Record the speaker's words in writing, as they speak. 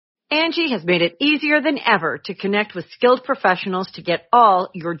Angie has made it easier than ever to connect with skilled professionals to get all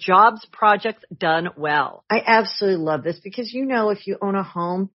your jobs projects done well. I absolutely love this because, if you own a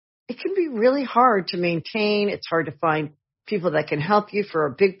home, it can be really hard to maintain. It's hard to find people that can help you for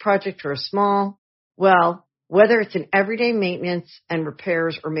a big project or a small. Well, whether it's in everyday maintenance and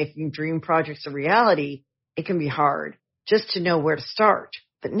repairs or making dream projects a reality, it can be hard just to know where to start.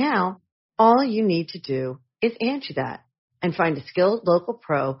 But now, all you need to do is Angie that and find a skilled local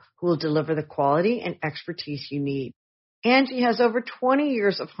pro who will deliver the quality and expertise you need. Angie has over 20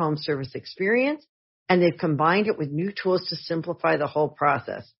 years of home service experience, and they've combined it with new tools to simplify the whole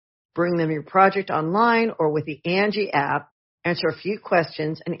process. Bring them your project online or with the Angie app, answer a few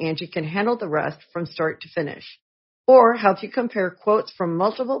questions, and Angie can handle the rest from start to finish. Or help you compare quotes from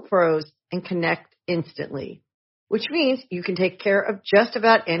multiple pros and connect instantly, which means you can take care of just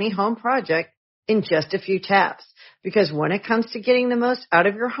about any home project in just a few taps. Because when it comes to getting the most out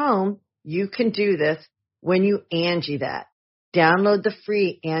of your home, you can do this when you Angie that. Download the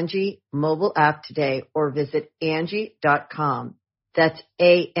free Angie mobile app today or visit Angie.com. That's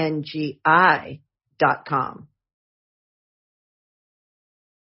ANGI.com.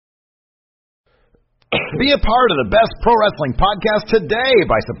 Be a part of the best pro wrestling podcast today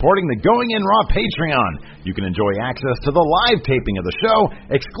by supporting the Going In Raw Patreon. You can enjoy access to the live taping of the show,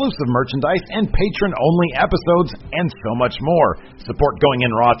 exclusive merchandise, and patron-only episodes, and so much more. Support Going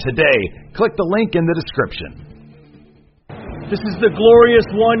In Raw today. Click the link in the description. This is the glorious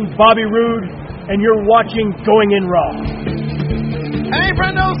one, Bobby Roode, and you're watching Going In Raw. Hey,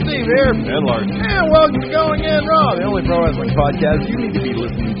 Brendo, Steve here. And Lars. And welcome to Going In Raw, the only pro wrestling podcast you need to be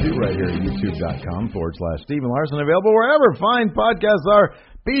listening to right here at youtube.com/Stephen Larson. Available wherever fine podcasts are.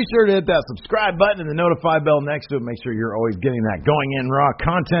 Be sure to hit that subscribe button and the notify bell next to it. Make sure you're always getting that Going In Raw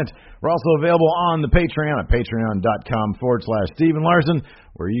content. We're also available on the Patreon at patreon.com/Stephen Larson,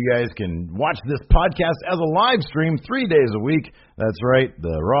 where you guys can watch this podcast as a live stream 3 days a week. That's right,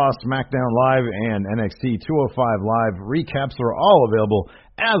 the Raw, Smackdown Live, and NXT 205 Live recaps are all available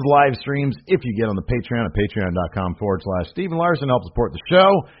as live streams if you get on the Patreon at patreon.com/Stephen Larson. Help support the show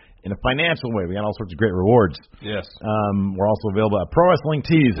in a financial way. We got all sorts of great rewards. Yes. We're also available at Pro Wrestling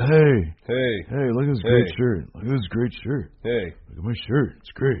Tees. Hey, look at this great shirt. Look at this great shirt. Hey. Look at my shirt.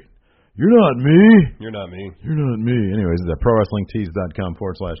 It's great. You're not me. You're not me. You're not me. Anyways, it's at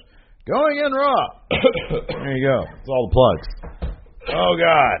prowrestlingtees.com/Going In Raw. There you go. It's all the plugs. Oh,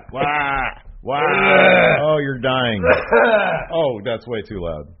 God. Wow. Oh, you're dying. Oh, that's way too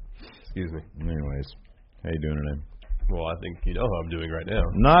loud. Excuse me. Anyways, how you doing today? Well, I think you know how I'm doing right now.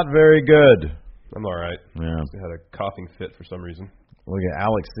 Not very good. I'm all right. Yeah. I had a coughing fit for some reason. Look at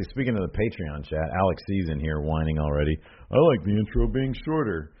Alex. Speaking of the Patreon chat, Alex C's in here whining already. I like the intro being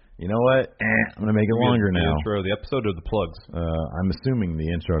shorter. You know what? I'm going to make it longer now. The intro of the episode or the plugs? I'm assuming the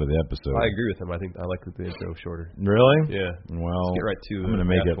intro to the episode. I agree with him. I think I like the intro shorter. Really? Yeah. Well, let's get right to I'm going to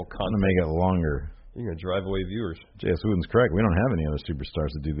make it longer. You're going to drive away viewers. J.S. Wooden's correct. We don't have any other superstars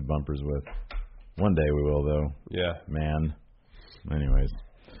to do the bumpers with. One day we will, though. Yeah. Man. Anyways.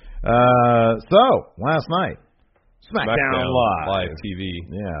 So, last night. Smackdown Live TV.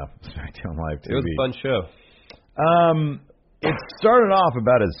 Yeah. Smackdown Live TV. It was a fun show. It started off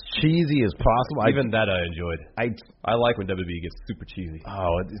about as cheesy as possible. Even that I enjoyed. I like when WWE gets super cheesy.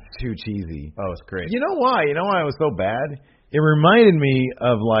 Oh, it's too cheesy. Oh, it's great. You know why? You know why it was so bad? It reminded me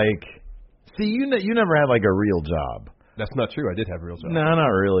of you never had like a real job. That's not true. I did have a real job. No, not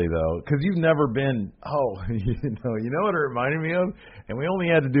really though, because you've never been. Oh, you know what it reminded me of? And we only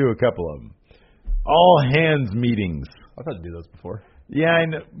had to do a couple of them. All hands meetings. I've had to do those before. Yeah, I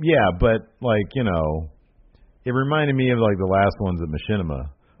know. Yeah, but it reminded me of the last ones at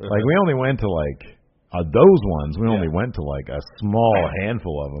Machinima. Like we only went to those ones. We only went to a small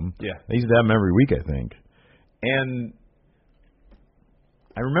handful of them. Yeah, they used to have them every week, I think. And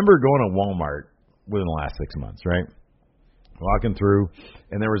I remember going to Walmart within the last 6 months, right? Walking through,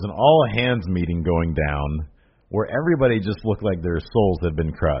 and there was an all hands meeting going down where everybody just looked like their souls had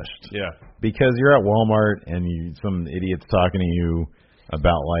been crushed. Yeah, because you're at Walmart and some idiot's talking to you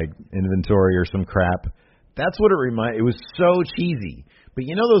about inventory or some crap. That's what it reminded. It was so cheesy. But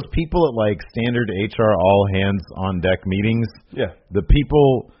you know those people at standard HR all hands on deck meetings? Yeah. The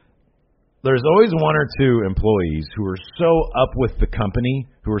people, there's always one or two employees who are so up with the company,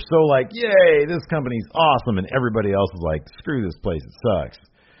 who are so yay, this company's awesome, and everybody else is screw this place, it sucks.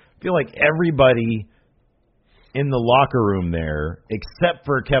 I feel like everybody in the locker room there, except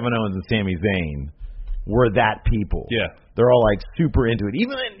for Kevin Owens and Sami Zayn, were that people. Yeah. They're all super into it.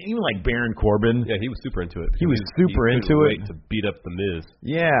 Even Baron Corbin. Yeah, he was super into it. He was super into it. To beat up the Miz.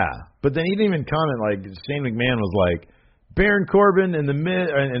 Yeah, but then he didn't even comment. Shane McMahon was Baron Corbin and the Miz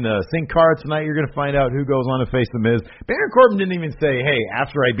and Sin Cara tonight. You're going to find out who goes on to face the Miz. Baron Corbin didn't even say, "Hey,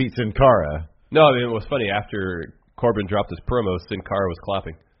 after I beat Sin Cara." No, I mean, it was funny. After Corbin dropped his promo, Sin Cara was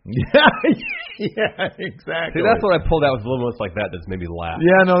clapping. Yeah, exactly. See, that's what I pulled out was little moments like that that's made me laugh.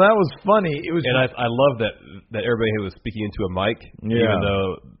 Yeah, no, that was funny. It was, and I love that everybody who was speaking into a mic, even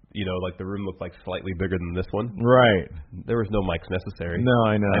though like the room looked like slightly bigger than this one. Right. There was no mics necessary. No,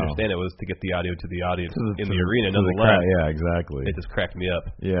 I know. I understand it was to get the audio to the audience in the arena. Nonetheless, yeah, exactly. It just cracked me up.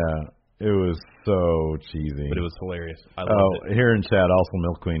 Yeah. It was so cheesy. But it was hilarious. I loved it. Here in chat, also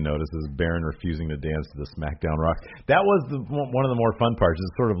Milk Queen notices Baron refusing to dance to the Smackdown Rock. That was one of the more fun parts,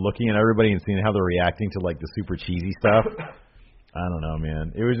 is sort of looking at everybody and seeing how they're reacting to, like, the super cheesy stuff. I don't know,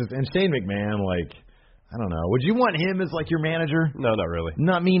 man. It was just, and Shane McMahon, like, I don't know. Would you want him as, like, your manager? No, not really.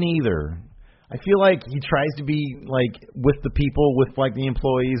 Not me neither. I feel like he tries to be, like, with the people, with, like, the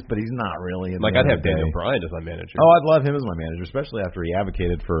employees, but he's not really. Like, I'd have Daniel Bryan as my manager. Oh, I'd love him as my manager, especially after he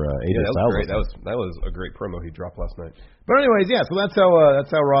advocated for AJ Styles. That was a great promo he dropped last night. But anyways, yeah, so that's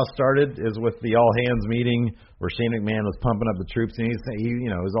how Raw started, is with the all-hands meeting where Shane McMahon was pumping up the troops, and he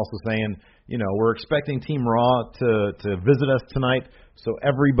was also saying, we're expecting Team Raw to visit us tonight, so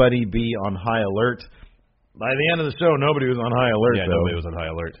everybody be on high alert. By the end of the show, nobody was on high alert, though. Nobody was on high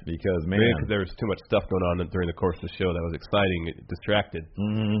alert. Because, man. Maybe because there was too much stuff going on during the course of the show that was exciting. It distracted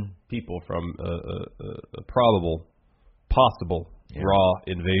people from a possible Raw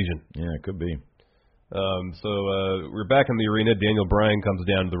invasion. Yeah, it could be. So we're back in the arena. Daniel Bryan comes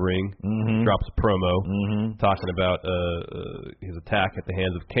down to the ring, drops a promo, talking about his attack at the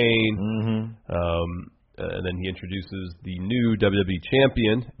hands of Kane. And then he introduces the new WWE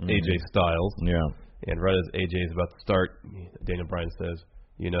champion, AJ Styles. Yeah. And right as AJ is about to start, Daniel Bryan says,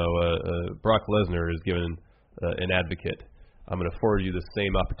 Brock Lesnar is given an advocate. I'm going to forward you the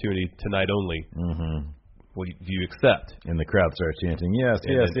same opportunity tonight only. Do you accept? And the crowd starts chanting, yes,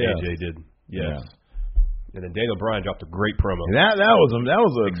 and yes, then yes. AJ did, yes. Yeah. And then Daniel Bryan dropped a great promo. That was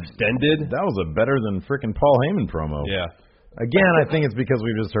a extended. That was a better than frickin' Paul Heyman promo. Yeah. Again, I think it's because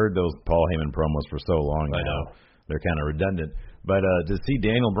we've just heard those Paul Heyman promos for so long now. I know. They're kind of redundant. But to see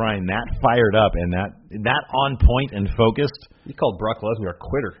Daniel Bryan that fired up and that on point and focused. He called Brock Lesnar a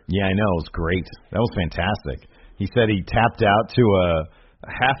quitter. Yeah, I know. It was great. That was fantastic. He said he tapped out to a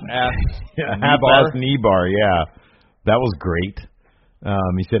half-ass knee bar. Yeah, that was great.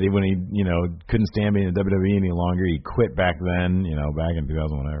 He said when he couldn't stand being in WWE any longer, he quit back then. Back in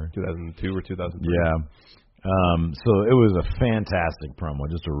 2002 or 2003. Yeah. So it was a fantastic promo,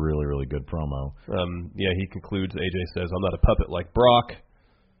 just a really, really good promo. He concludes, AJ says, I'm not a puppet like Brock.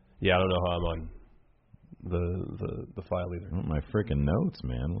 Yeah, I don't know how I'm on the file either. Oh, my freaking notes,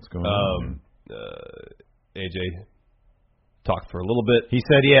 man. What's going on? AJ talked for a little bit. He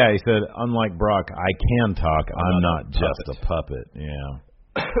said, unlike Brock, I can talk. I'm not just a puppet. Yeah.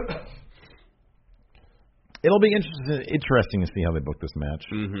 It'll be interesting to see how they book this match.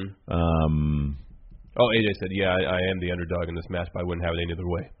 AJ said, I am the underdog in this match, but I wouldn't have it any other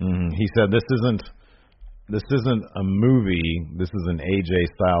way. He said, this isn't a movie. This is an AJ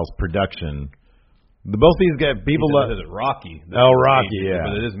Styles production. Both these guys, people love. This is Rocky. Rocky, yeah.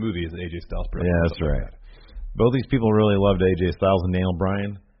 But it is movie is an AJ Styles production. Yeah, that's right. Both these people really loved AJ Styles and Daniel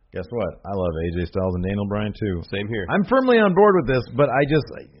Bryan. Guess what? I love AJ Styles and Daniel Bryan too. Same here. I'm firmly on board with this, but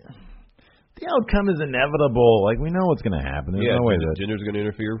the outcome is inevitable. Like, we know what's going to happen. There's no way that Jinder's going to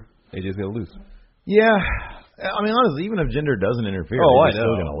interfere. AJ's going to lose. Yeah. I mean, honestly, even if Jinder doesn't interfere, he's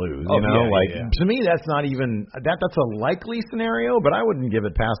still going to lose. To me, that's not even that's a likely scenario, but I wouldn't give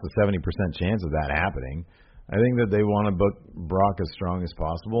it past the 70% chance of that happening. I think that they want to book Brock as strong as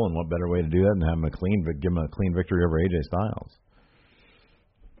possible, and what better way to do that than have give him a clean victory over AJ Styles?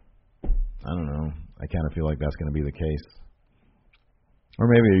 I don't know. I kind of feel like that's going to be the case. Or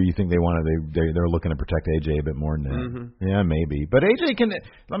maybe you think they're looking to protect AJ a bit more than that. Yeah, maybe. But AJ can,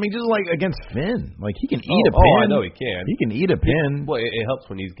 just like against Finn, like he can eat a pin. I know he can. He can eat a pin. Well, it helps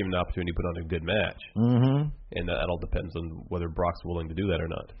when he's given the opportunity to put on a good match. And that all depends on whether Brock's willing to do that or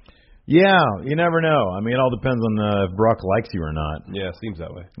not. Yeah, you never know. I mean, it all depends on if Brock likes you or not. Yeah, it seems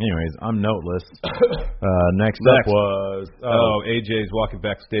that way. Anyways, I'm noteless. Next up was... AJ's walking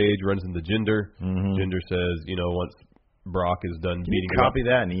backstage, runs into Jinder. Jinder says, once Brock is done beating you up... Copy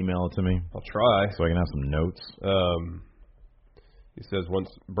that and email it to me? I'll try. So I can have some notes. He says, once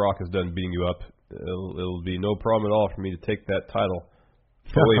Brock is done beating you up, it'll be no problem at all for me to take that title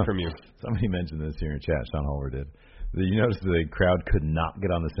away from you. Somebody mentioned this here in chat. Sean Holwer did. You notice the crowd could not get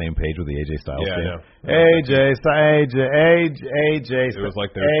on the same page with the AJ Styles thing? Yeah, AJ. It was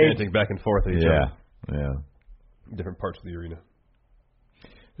like they were chanting back and forth at each other. Yeah. Different parts of the arena.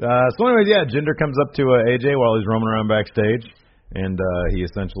 So anyways, yeah, Jinder comes up to AJ while he's roaming around backstage, and he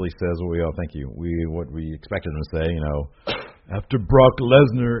essentially says what we expected him to say, you know, after Brock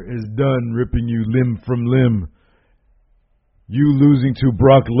Lesnar is done ripping you limb from limb, you losing to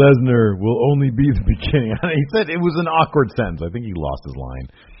Brock Lesnar will only be the beginning. He said it was an awkward sentence. I think he lost his line.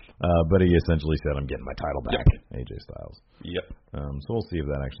 But he essentially said, I'm getting my title back, AJ Styles. Yep. So we'll see if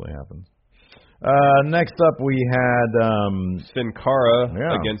that actually happens. Next up, we had Sin Cara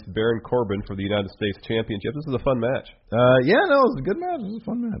against Baron Corbin for the United States Championship. This was a fun match. It was a good match. It was a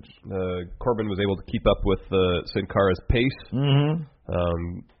fun match. Corbin was able to keep up with Sin Cara's pace. Mm-hmm.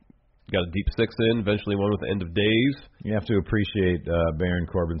 Got a deep six in, eventually won with the End of Days. You have to appreciate Baron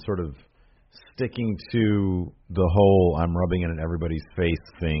Corbin sort of sticking to the whole I'm rubbing it in everybody's face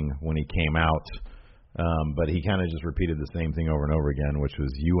thing when he came out. But he kind of just repeated the same thing over and over again, which was,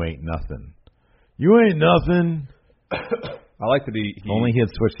 you ain't nothing. You ain't nothing. I like that he only he had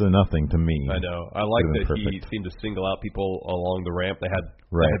switched to nothing to me. I know. I like that he seemed to single out people along the ramp that had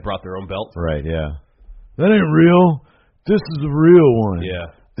brought their own belts. Right, yeah. That ain't real. This is the real one. Yeah.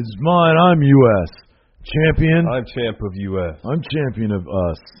 It's mine. I'm U.S. champion. I'm champ of U.S. I'm champion of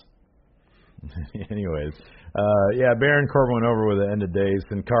us. Anyways, Baron Corbin went over with the End of Days.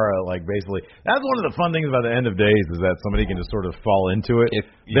 Sin Cara, basically, that's one of the fun things about the End of Days is that somebody can just sort of fall into it.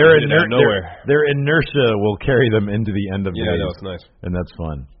 Their inertia will carry them into the End of Days. Yeah, it's nice. And that's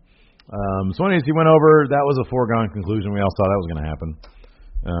fun. So anyways, he went over. That was a foregone conclusion. We all saw that was going to happen.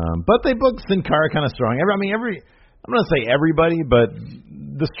 But they booked Sin Cara kind of strong. I'm going to say everybody, but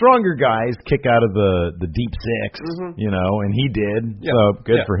the stronger guys kick out of the deep six, and he did. Yeah. So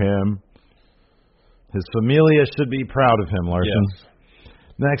good for him. His familia should be proud of him, Larson. Yes.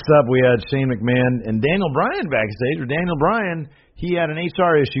 Next up, we had Shane McMahon and Daniel Bryan backstage. Or Daniel Bryan, he had an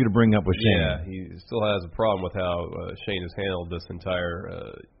HR issue to bring up with Shane. Yeah, he still has a problem with how Shane has handled this entire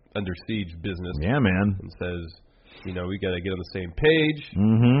Under Siege business. Yeah, man. And says, we got to get on the same page.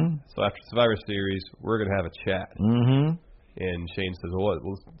 Mm-hmm. So after Survivor Series, we're going to have a chat. Mm-hmm. And Shane says, well,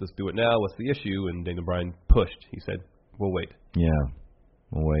 let's do it now. What's the issue? And Daniel Bryan pushed. He said, we'll wait. Yeah,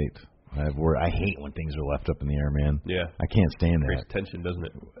 we'll wait. I hate when things are left up in the air, man. Yeah. I can't stand that. Creates tension, doesn't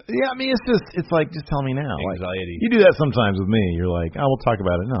it? Yeah, it's like, just tell me now. Anxiety. You do that sometimes with me. You're like, we'll talk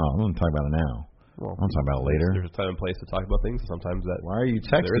about it. No, I'm going to talk about it now. Well, I'm talking about it later. There's a time and place to talk about things. Sometimes that. Why are you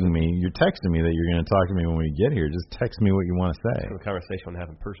texting me? You're texting me that you're going to talk to me when we get here. Just text me what you want to say. It's a conversation I want to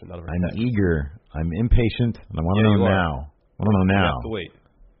have in person, not over I'm text. eager. I'm impatient, and I want to know now. I want to know now. You have to wait.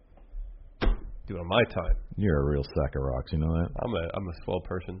 Do it on my time. You're a real sack of rocks. You know that? I'm a swell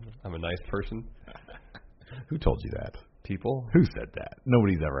person. I'm a nice person. Who told you that? People. Who said that?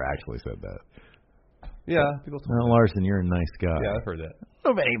 Nobody's ever actually said that. Yeah, people. Larson, you're a nice guy. Yeah, I've heard that. I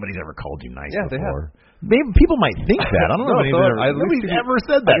don't know if anybody's ever called you nice before. They have. Maybe people might think that. I don't know if nobody's ever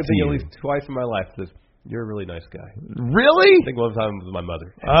said that to you. At least twice in my life that you're a really nice guy. Really? I think one time with my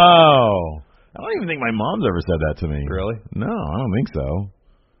mother. Oh. I don't even think my mom's ever said that to me. Really? No, I don't think so.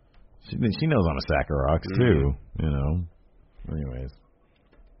 She knows I'm a sack of rocks, too, Anyways.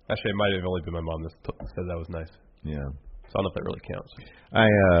 Actually, it might have only been my mom that said that was nice. Yeah. So I don't know if that really counts.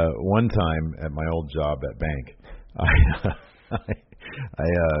 One time at my old job at bank,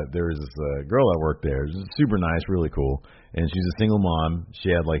 there was this girl that worked there. She was super nice, really cool, and she's a single mom. She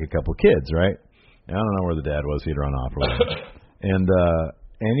had a couple kids, right? And I don't know where the dad was. He'd run off or whatever. And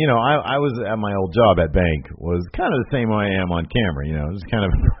I was at my old job at bank was kind of the same way I am on camera. Just kind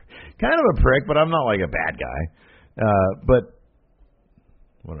of a prick, but I'm not like a bad guy. But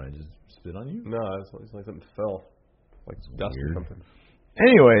what did I just spit on you? No, it's like something fell, like dust or something.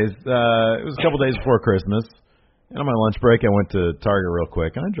 Anyways, it was a couple days before Christmas, and on my lunch break, I went to Target real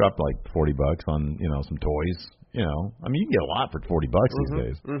quick, and I dropped like $40 on some toys. You can get a lot for $40 these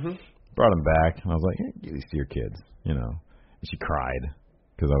days. Mm-hmm. Brought them back, and I was like, hey, give these to your kids. And she cried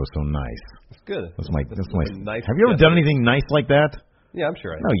because I was so nice. That's good. That's my nice. Have you ever done anything nice like that? Yeah, I'm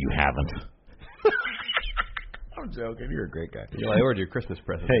sure I have. No, you haven't. I'm joking. You're a great guy. I ordered your Christmas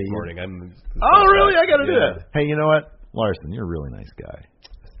present this morning. Oh, really? I got to do that. Hey, you know what? Larson, you're a really nice guy.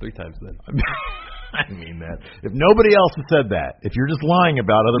 3 times then. I mean that. If nobody else has said that, if you're just lying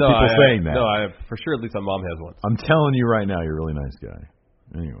about other people saying that. No, for sure at least my mom has once. I'm telling you right now, you're a really nice guy.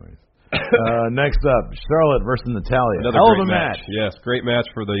 Anyways. Next up, Charlotte versus Natalya. Another hell great of a match. Yes, great match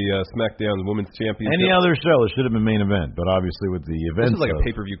for the Smackdown Women's Championship. Any other show, it should have been main event, but obviously with the event. This is like a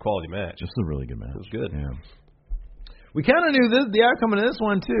pay-per-view quality match. This is a really good match. It was good. Yeah. We kind of knew the outcome of this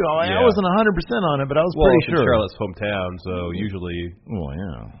one, too. I wasn't 100% on it, but I was pretty sure. It's Charlotte's hometown, so usually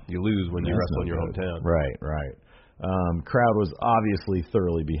you lose when you wrestle in your hometown. Right. Crowd was obviously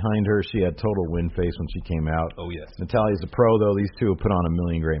thoroughly behind her. She had total win face when she came out. Oh, yes. Natalia's a pro, though. These two have put on a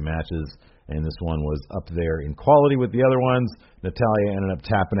million great matches, and this one was up there in quality with the other ones. Natalya ended up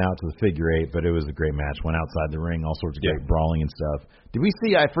tapping out to the figure 8, but it was a great match. Went outside the ring, all sorts of great brawling and stuff. Did we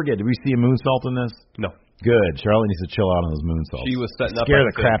see a moonsault in this? No. Good. Charlotte needs to chill out on those moonsaults. She was setting up. Scare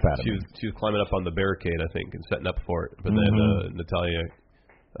the crap out of me. She was climbing up on the barricade, I think, and setting up for it. But then Natalya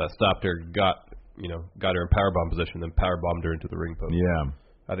stopped her, got her in powerbomb position, then powerbombed her into the ring post. Yeah.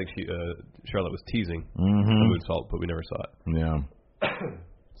 I think Charlotte was teasing the moonsault, but we never saw it. Yeah.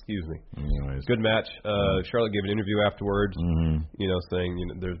 Excuse me. Anyways. Good match. Charlotte gave an interview afterwards, saying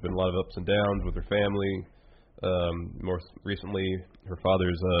there's been a lot of ups and downs with her family. More recently, her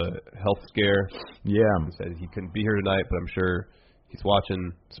father's health scare. Yeah. He said he couldn't be here tonight, but I'm sure he's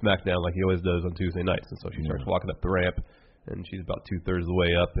watching Smackdown like he always does on Tuesday nights. And so she starts walking up the ramp, and she's about 2/3 of the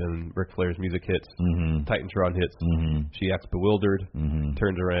way up, and Ric Flair's music hits, Titantron hits. She acts bewildered,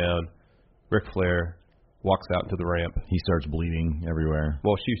 turns around. Ric Flair walks out into the ramp. He starts bleeding everywhere.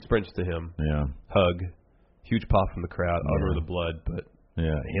 Well, she sprints to him. Yeah. Hug. Huge pop from the crowd. Over the blood, but...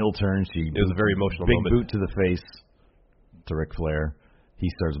 Yeah, heel turn. It was a very emotional moment. Big boot to the face to Ric Flair. He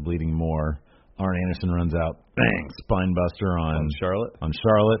starts bleeding more. Arn Anderson runs out. Bang! Spine buster on Charlotte. On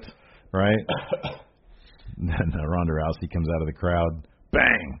Charlotte, right? Then Ronda Rousey comes out of the crowd.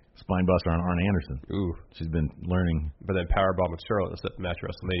 Bang! Spine buster on Arn Anderson. Ooh. She's been learning. But then powerbomb with Charlotte to set the match at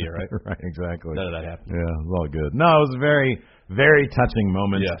WrestleMania, right? Right, exactly. None of that happened. Yeah, it was all good. No, it was a very, very touching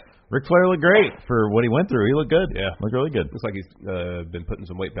moment. Yeah. Ric Flair looked great for what he went through. He looked good. Yeah. Looked really good. Looks like he's been putting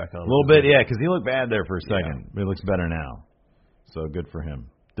some weight back on. A little bit, yeah, because he looked bad there for a second. But he looks better now. So good for him.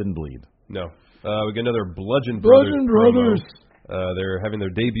 Didn't bleed. No. We got another Bludgeon Brothers. They're having their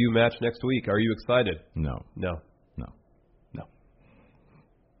debut match next week. Are you excited? No.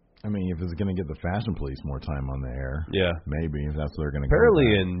 I mean, if it's going to get the Fashion Police more time on the air, maybe, if that's what they're going to go.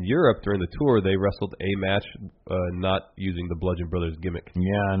 Apparently in Europe during the tour, they wrestled a match not using the Bludgeon Brothers gimmick.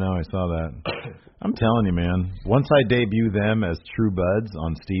 Yeah, I know. I saw that. I'm telling you, man. Once I debut them as True Buds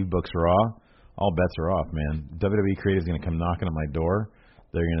on Steve Books Raw, all bets are off, man. WWE Creative's going to come knocking at my door.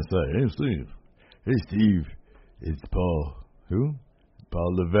 They're going to say, "Hey, Steve. Hey, Steve. It's Paul." Who?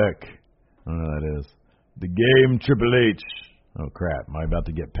 Paul Levesque. I don't know who that is. The Game Triple H. Oh, crap. Am I about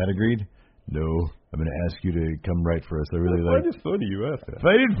to get pedigreed? No. I'm going to ask you to come write for us. I really like it. It's funny you asked that. I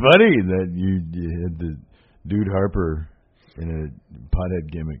find it funny that you had the Dude Harper in a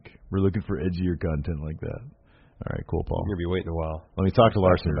pothead gimmick. We're looking for edgier content like that. All right, cool, Paul. You're going to be waiting a while. Let me talk to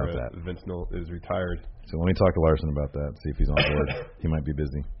Larson about that. Vince is retired. So let me talk to Larson about that, see if he's on board. He might be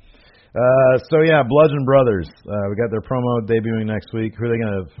busy. Bludgeon Brothers. We got their promo debuting next week. Who are they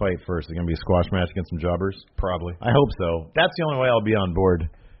going to fight first? Is it going to be a squash match against some jobbers? Probably. I hope so. That's the only way I'll be on board,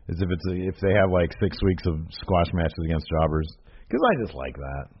 is if they have like 6 weeks of squash matches against jobbers. Because I just like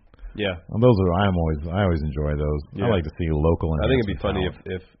that. Yeah. Well, I always enjoy those. Yeah. I like to see local. I think it'd be funny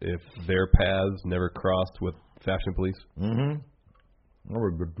if their paths never crossed with Fashion Police. Mm-hmm. That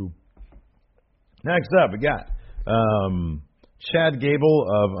would be good too. Next up, we got Chad Gable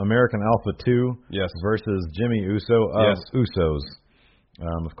of American Alpha 2 versus Jimmy Uso of Usos.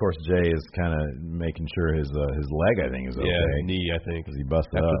 Of course, Jay is kind of making sure his leg, I think, is okay. Yeah, knee, I think. Because he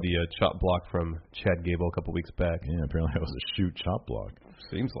busted up. After the chop block from Chad Gable a couple weeks back. Yeah, apparently it was a shoot chop block.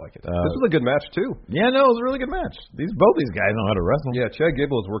 Seems like it. This was a good match, too. Yeah, no, it was a really good match. Both these guys know how to wrestle. Yeah, Chad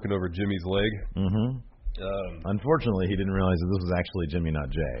Gable is working over Jimmy's leg. Mm-hmm. Unfortunately, he didn't realize that this was actually Jimmy, not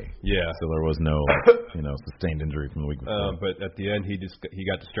Jay. Yeah. So there was no, sustained injury from the week before. But at the end, he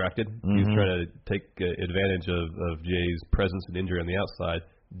got distracted. Mm-hmm. He was trying to take advantage of Jay's presence and injury on the outside.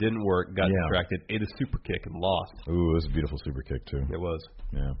 Didn't work. Got distracted. Ate a super kick and lost. Ooh, it was a beautiful super kick too. It was.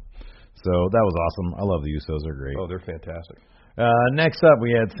 Yeah. So that was awesome. I love the Usos. They're great. Oh, they're fantastic. Next up,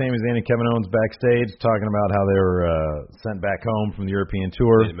 we had Sami Zayn and Kevin Owens backstage talking about how they were sent back home from the European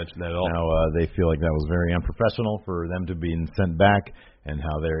tour. They didn't mention that at all. Now they feel like that was very unprofessional for them to be sent back, and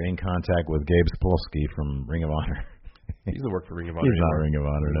how they're in contact with Gabe Sapolsky from Ring of Honor. He doesn't work for Ring of Honor. He's not Ring of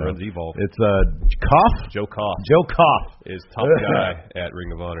Honor. He runs Evolve. It's Joe Koff. Joe Koff is top guy at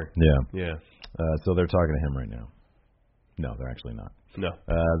Ring of Honor. Yeah. So they're talking to him right now. No, they're actually not. No.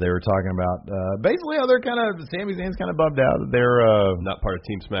 They were talking about basically how they're Sami Zayn's kind of bummed out that they're not part of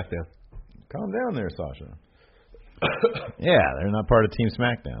Team Smackdown. Calm down there, Sasha. Yeah, they're not part of Team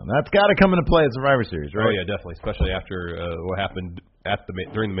Smackdown. That's got to come into play at Survivor Series, right? Oh yeah, definitely, especially after what happened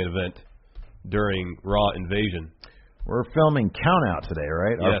during the main event during Raw Invasion. We're filming Count Out today,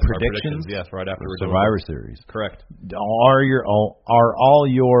 right? Yes, our predictions. Yes, right after we're Survivor Series. Correct. Are all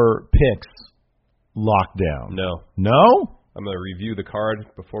your picks locked down? No. No? I'm going to review the card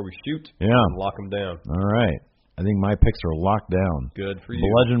before we shoot and lock them down. All right. I think my picks are locked down. Good for you.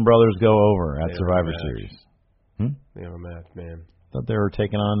 Bludgeon Brothers go over at Survivor Series. They have a match, man. Thought they were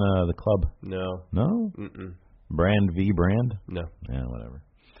taking on the club. No. No? Mm-mm. Brand v. Brand? No. Yeah, whatever.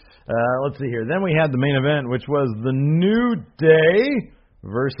 Let's see here. Then we had the main event, which was the New Day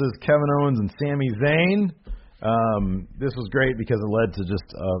versus Kevin Owens and Sami Zayn. This was great because it led to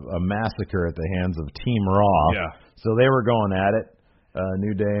just a massacre at the hands of Team Raw. Yeah. So they were going at it.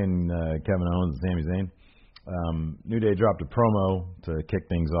 New Day and Kevin Owens and Sami Zayn. New Day dropped a promo to kick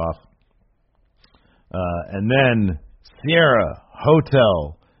things off. And then Sierra,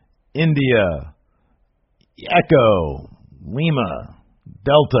 Hotel, India, Echo, Lima,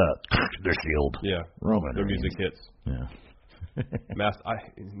 Delta, the Shield. Yeah. Roman. Their music hits. Yeah. I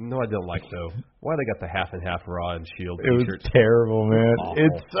don't like though. Why they got the half and half Raw and Shield It was t-shirts? terrible, man. Awful.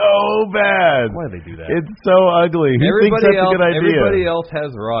 It's so bad. Why do they do that? It's so ugly. Who thinks that's a good idea? Everybody else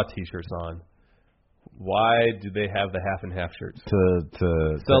has Raw t-shirts on. Why do they have the half and half shirts? To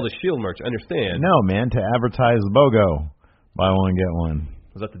Sell the Shield merch. I understand. No, man, to advertise BOGO. Buy one, get one.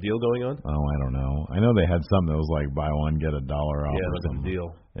 Was that the deal going on? Oh, I don't know. I know they had something that was like buy one, get $1 off or that's something. the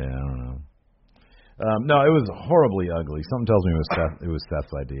deal. Yeah, I don't know. No, it was horribly ugly. Something tells me it was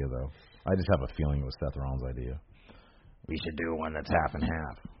Seth's idea, though. I just have a feeling it was Seth Rollins' idea. We should do one that's half and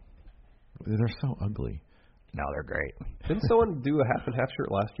half. They're so ugly. No, they're great. Didn't someone do a half and half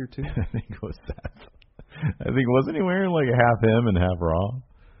shirt last year, too? I think it was Seth. I think, wasn't he wearing like a half him and half Raw?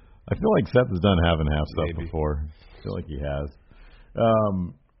 I feel like Seth has done half and half stuff before. I feel like he has.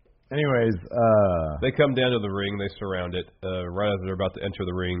 Anyways, they come down to the ring. They surround it. Right as they're about to enter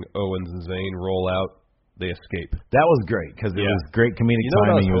the ring, Owens and Zayn roll out. They escape. That was great because it was great comedic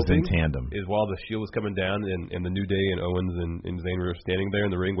timing. It was in tandem. Is while the Shield was coming down and the New Day and Owens and Zayn were standing there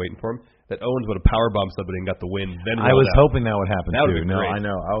in the ring waiting for him, that Owens would have powerbomb somebody and got the win. Then I was hoping that would happen too. No, great. I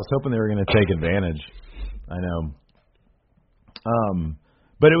know. I was hoping they were going to take advantage. I know.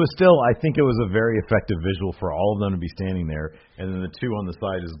 But it was still, I think it was a very effective visual for all of them to be standing there, and then the two on the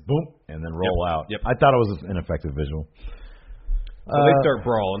side is boom, and then roll out. Yep. I thought it was an effective visual. So they start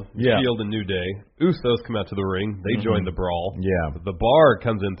brawling. Yeah. Shield and New Day. Usos come out to the ring. They join the brawl. Yeah. The Bar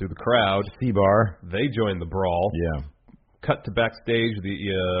comes in through the crowd. C-Bar. They join the brawl. Yeah. Cut to backstage, pretty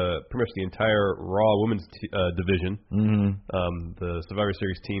much the entire Raw Women's division, the Survivor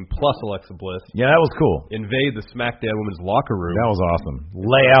Series team plus Alexa Bliss. Yeah, that was cool. Invade the Smackdown Women's locker room. That was awesome.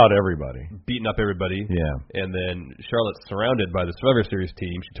 Lay out everybody. Beating up everybody. Yeah. And then Charlotte's surrounded by the Survivor Series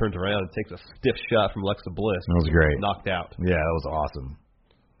team. She turns around and takes a stiff shot from Alexa Bliss. That was great. Knocked out. Yeah, that was awesome.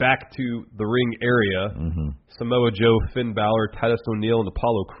 Back to the ring area. Samoa Joe, Finn Balor, Titus O'Neil, and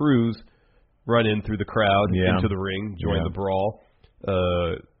Apollo Crews run in through the crowd into the ring, join the brawl.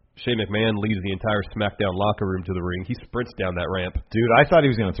 Shane McMahon leads the entire SmackDown locker room to the ring. He sprints down that ramp. Dude, I thought he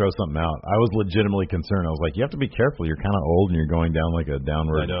was going to throw something out. I was legitimately concerned. I was like, you have to be careful. You're kind of old and you're going down like a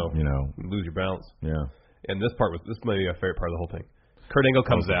downward. I know. You know. You lose your balance. Yeah. And this may be my favorite part of the whole thing. Kurt Angle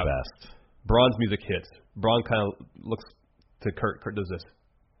comes out. Best. Braun's music hits. Braun kind of looks to Kurt. Kurt does this.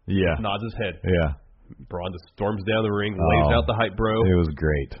 Yeah. Nods his head. Yeah. Braun just storms down the ring, lays out the hype bro. It was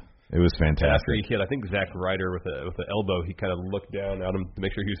great. It was fantastic. After he hit, I think Zack Ryder with the elbow, he kind of looked down at him to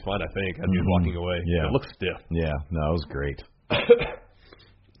make sure he was fine. I think as he was walking away. Yeah. It looked stiff. Yeah. No, it was great.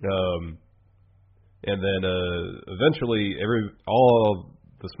 And then eventually, all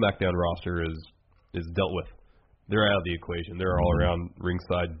the SmackDown roster is dealt with. They're out of the equation. They're all around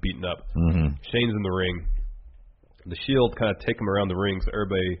ringside, beaten up. Shane's in the ring. The Shield kind of take him around the ring, so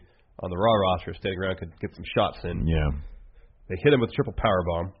everybody on the Raw roster standing around could get some shots in. Yeah. They hit him with a triple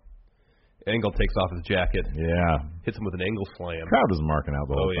powerbomb. Angle takes off his jacket. Yeah. Hits him with an angle slam. Crowd was marking out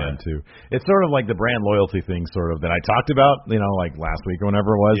the whole time, yeah. too. It's sort of like the brand loyalty thing sort of that I talked about, like last week or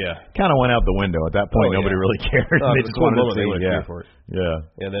whenever it was. Yeah. Kind of went out the window. At that point, nobody really cared. They just wanted to see. For it. Yeah.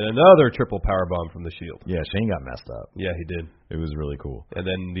 And then another triple powerbomb from the Shield. Yeah, Shane got messed up. Yeah, he did. It was really cool. And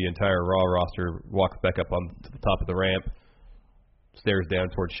then the entire Raw roster walks back up to the top of the ramp, stares down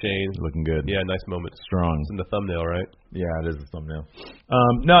towards Shane. Looking good. Yeah, nice moment. Strong. It's in the thumbnail, right? Yeah, it is the thumbnail.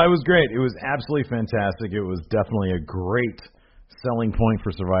 No, it was great. It was absolutely fantastic. It was definitely a great selling point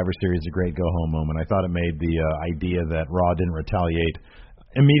for Survivor Series, a great go-home moment. I thought it made the idea that Raw didn't retaliate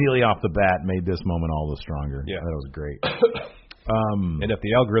immediately off the bat, made this moment all the stronger. Yeah. That was great. And if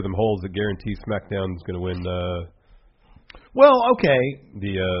the algorithm holds, it guarantees SmackDown's going to win well, okay.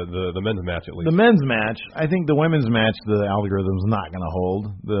 The men's match, at least. The men's match. I think the women's match, the algorithm's not going to hold.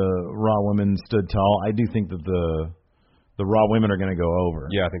 The Raw women stood tall. I do think that the Raw women are going to go over.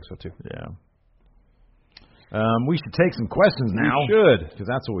 Yeah, I think so, too. Yeah. We should take some questions now. We should. Because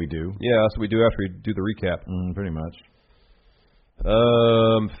that's what we do. Yeah, that's what we do after we do the recap. Pretty much.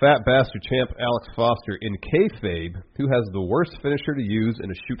 Fat bastard champ Alex Foster in kayfabe, who has the worst finisher to use in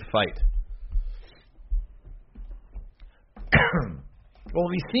a shoot fight? Well,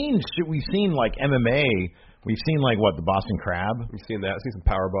 we've seen like MMA. We've seen like what, the Boston Crab. We've seen that. We've seen some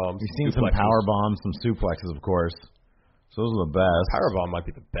power bombs. We've seen some power bombs, some suplexes, of course. So those are the best. Power bomb might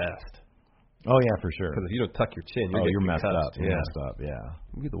be the best. Oh yeah, for sure. Because if you don't tuck your chin, you're messed up. You're messed up. Yeah.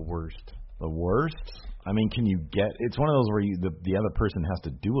 You'd be the worst. The worst? I mean, can you get? It's one of those where the other person has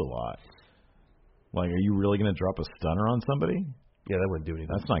to do a lot. Like, are you really going to drop a stunner on somebody? Yeah, that wouldn't do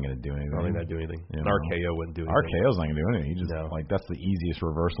anything. That's not going to do anything. I don't think that'd do anything. An RKO wouldn't do anything. RKO's not going to do anything. You just like, that's the easiest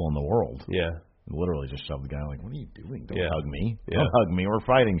reversal in the world. Yeah. Literally just shove the guy like, what are you doing? Don't Yeah. hug me. Yeah. Don't hug me. We're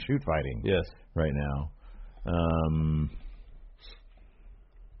fighting. Shoot fighting. Yes. Right now.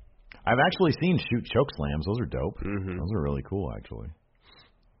 I've actually seen shoot choke slams. Those are dope. Mm-hmm. Those are really cool, actually.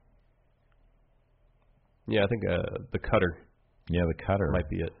 Yeah, I think the cutter. Yeah, the cutter might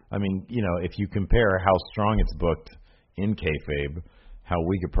be it. I mean, if you compare how strong it's booked in kayfabe, how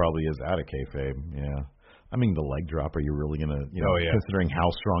weak it probably is out of kayfabe. Yeah. I mean, the leg drop. Are you really gonna, considering how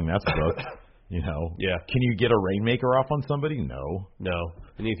strong that's booked? Yeah. Can you get a rainmaker off on somebody? No.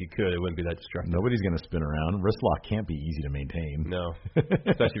 And if you could, it wouldn't be that destructive. Nobody's going to spin around. Wrist lock can't be easy to maintain. No.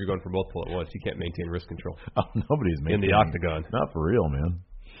 Especially if you're going for multiple at once. You can't maintain wrist control. Oh, nobody's maintaining. In the octagon. Not for real, man.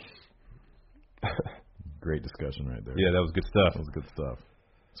 Great discussion right there. Yeah, that was good stuff. That was good stuff.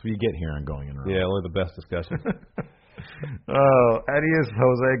 So you get here on Going in Wrong. Yeah, only the best discussion. Eddiest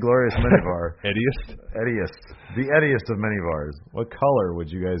Jose Glorious Minibar. Eddiest? The eddiest of minibars. What color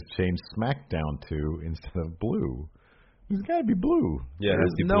would you guys change Smackdown to instead of blue? It's got to be blue. Yeah, it has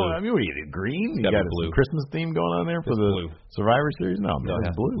to be blue. I mean, what do you do, green? You got blue. Some Christmas theme going on there for the Survivor Series? No,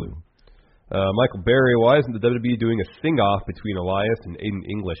 it's blue. Michael Berry, why isn't the WWE doing a sing-off between Elias and Aiden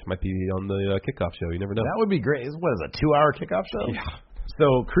English? Might be on the kickoff show. You never know. That would be great. What is it, a 2-hour kickoff show? Yeah.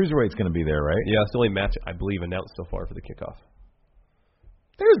 So Cruiserweight's going to be there, right? Yeah, it's the only match, I believe, announced so far for the kickoff.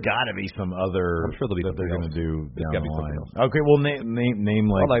 There's got to be some other. I'm sure there'll be that they're going to do down the line. Else. Okay, well, name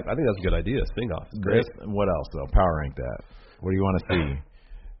like. I think that's a good idea. Sing-off. Great. What else, though? Power rank that. What do you want to see?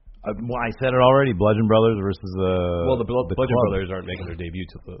 Well, I said it already. Bludgeon Brothers versus the Bludgeon Club. Brothers aren't making their debut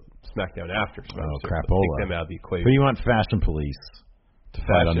till the SmackDown after. So crapola. Take them out of the equation. But you want Fashion Police to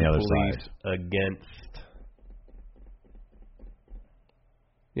fight on the other side against.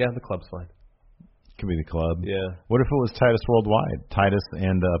 Yeah, the Club's fine. Could be the Club. Yeah. What if it was Titus Worldwide? Titus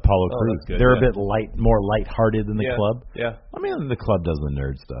and Apollo Crews. Good, they're a bit more lighthearted than the Club. Yeah. I mean, the Club does the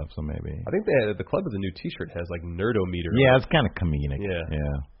nerd stuff, so maybe. I think the Club has a new T-shirt has like Nerdometer. Yeah, it's kind of comedic. Yeah.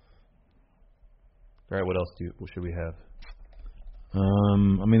 All right, what else should we have?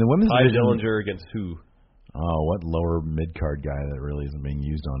 I mean, the women's Ty division. Dillinger against who? Oh, what lower mid-card guy that really isn't being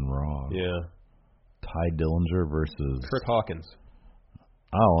used on Raw? Yeah. Ty Dillinger versus Kurt Hawkins.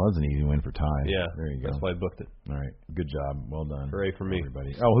 Oh, that was an easy win for Ty. Yeah, there you go. That's why I booked it. All right, good job, well done. Hooray for me,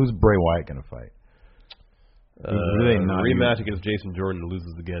 everybody. Oh, who's Bray Wyatt going to fight? Rematch against Jason Jordan,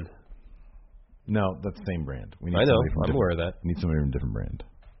 loses again. No, that's the same brand. We need I know. I'm aware of that. We need somebody from a different brand.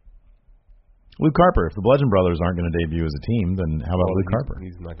 Luke Harper. If the Bludgeon Brothers aren't going to debut as a team, then how about Luke Harper?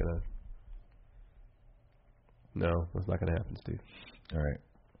 He's not going to. No, that's not going to happen, Steve. All right,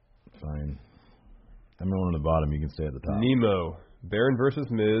 fine. I'm the one on the bottom. You can stay at the top. Nemo. Baron versus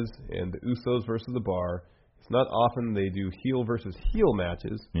Miz and the Usos versus the Bar. It's not often they do heel versus heel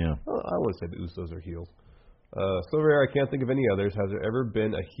matches. Yeah. Well, I wouldn't say the Usos are heels. So rare I can't think of any others. Has there ever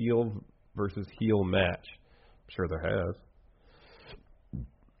been a heel versus heel match? I'm sure there has.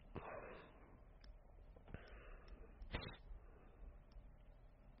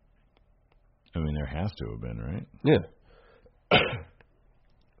 I mean, there has to have been, right? Yeah.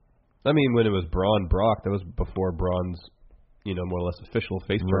 I mean, when it was Braun Brock, that was before Braun's, more or less official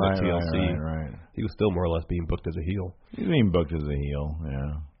face turn at TLC. Right. He was still more or less being booked as a heel. He's being booked as a heel,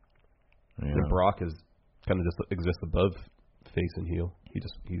 yeah. And Brock is kind of just exists above face and heel. He's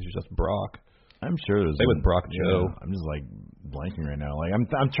just Brock. I'm sure there's same with Brock Joe. I'm just like blanking right now. Like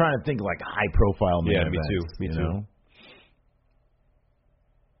I'm trying to think like high profile main events. Me too.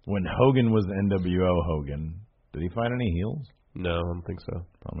 When Hogan was NWO Hogan, did he fight any heels? No, I don't think so.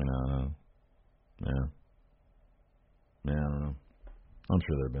 Probably not. Yeah, I don't know. I'm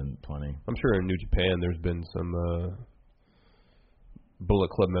sure there have been plenty. I'm sure in New Japan there's been some Bullet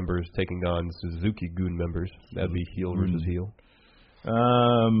Club members taking on Suzuki-gun members. That'd be heel versus heel.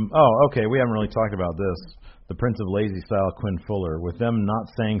 Okay. We haven't really talked about this. The Prince of Lazy Style, Quinn Fuller. With them not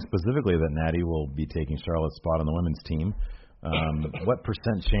saying specifically that Natty will be taking Charlotte's spot on the women's team, what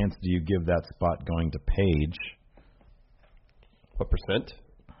 % chance do you give that spot going to Paige? What percent?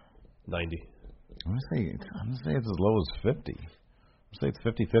 90. I'm gonna say it's as low as 50. Say it's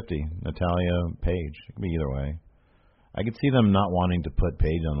 50-50. Natalia, Paige. It could be either way. I could see them not wanting to put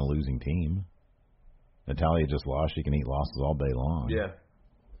Paige on the losing team. Natalia just lost. She can eat losses all day long. Yeah.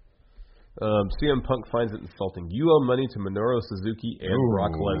 CM Punk finds it insulting. You owe money to Minoru Suzuki and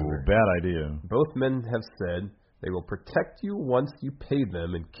Brock Lesnar. Bad idea. Both men have said they will protect you once you pay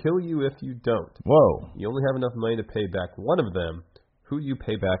them and kill you if you don't. Whoa. You only have enough money to pay back one of them. Who do you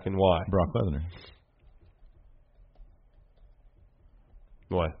pay back and why? Brock Lesnar.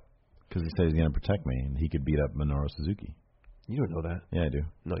 Why? Because he said he's going to protect me, and he could beat up Minoru Suzuki. You don't know that. Yeah, I do.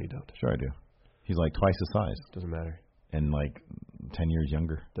 No, you don't. Sure I do. He's like twice his size. Doesn't matter. And like 10 years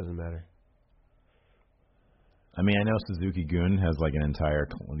younger. Doesn't matter. I mean, I know Suzuki-gun has like an entire,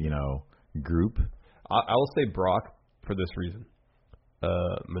 group. I will say Brock for this reason.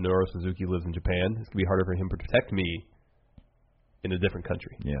 Minoru Suzuki lives in Japan. It's going to be harder for him to protect me in a different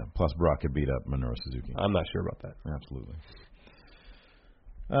country. Yeah, plus Brock could beat up Minoru Suzuki. I'm not sure about that. Absolutely.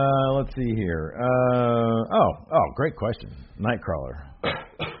 Let's see here. Great question. Nightcrawler.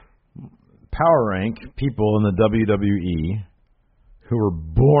 Power rank people in the WWE who were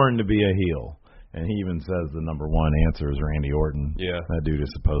born to be a heel. And he even says the number one answer is Randy Orton. Yeah. That dude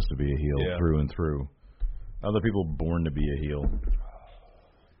is supposed to be a heel through and through. Other people born to be a heel.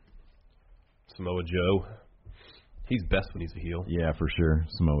 Samoa Joe. He's best when he's a heel. Yeah, for sure.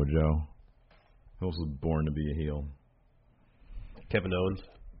 Samoa Joe. Who else was born to be a heel? Kevin Owens.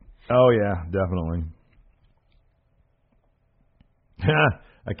 Oh, yeah, definitely.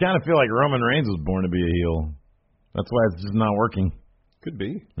 I kind of feel like Roman Reigns was born to be a heel. That's why it's just not working. Could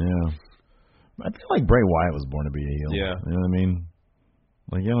be. Yeah. I feel like Bray Wyatt was born to be a heel. Yeah. You know what I mean?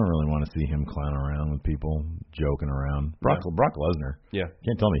 Like, you don't really want to see him clowning around with people, joking around. Brock Lesnar. Yeah.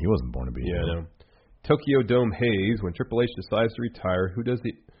 Can't tell me he wasn't born to be a heel. No. Tokyo Dome Hayes, when Triple H decides to retire, who does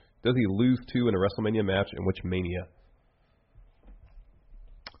he lose to in a WrestleMania match and which Mania?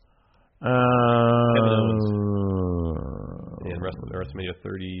 Kevin Owens. In WrestleMania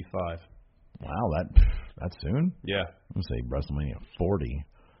 35. Wow, that soon? Yeah. I'm going to say WrestleMania 40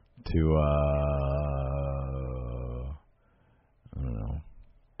 to, I don't know.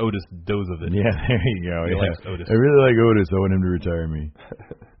 Otis Dozovic. Yeah, there you go. He likes Otis. I really like Otis. I want him to retire me.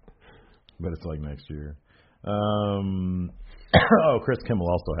 But it's like next year. Chris Kimmel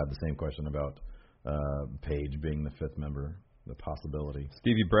also had the same question about Paige being the fifth member, the possibility.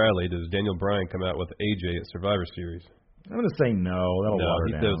 Stevie Bradley, does Daniel Bryan come out with AJ at Survivor Series? I'm going to say no. That'll water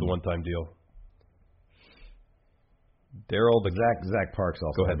he down. said it was a one-time deal. Daryl, Zach Parks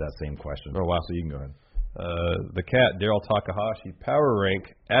also had that same question. Oh, wow. So you can go ahead. The Cat, Daryl Takahashi, power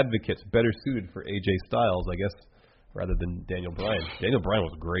rank advocates better suited for AJ Styles, I guess, rather than Daniel Bryan. Daniel Bryan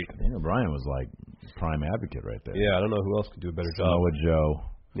was great. Daniel Bryan was like prime advocate right there. Yeah, I don't know who else could do a better job. Samoa Joe.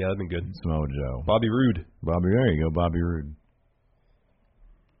 Yeah, that'd been good. Samoa Joe. Bobby Roode. There you go, Bobby Roode.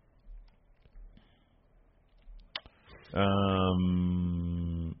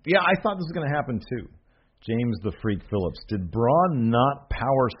 Yeah, I thought this was going to happen too. James the Freak Phillips. Did Braun not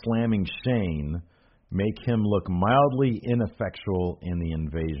power slamming Shane make him look mildly ineffectual in the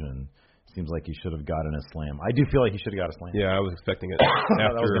invasion? Seems like he should have gotten a slam. I do feel like he should have got a slam. Yeah, I was expecting it.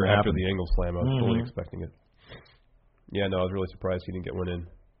 after the Angle slam, I was fully expecting it. Yeah, no, I was really surprised he didn't get one in.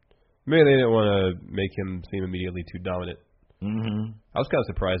 Maybe they didn't want to make him seem immediately too dominant. Mm-hmm. I was kind of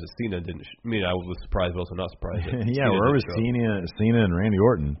surprised that Cena didn't. I was surprised, but also not surprised. Yeah, where was Cena and Randy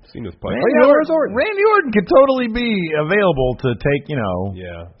Orton? Cena was playing. Where's Orton? Randy Orton could totally be available to take.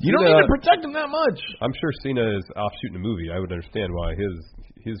 Yeah. You don't need to protect him that much. I'm sure Cena is off shooting a movie. I would understand why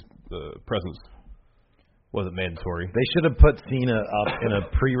his presence wasn't mandatory. They should have put Cena up in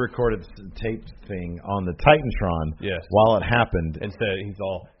a pre-recorded tape thing on the Titantron while it happened. Instead, he's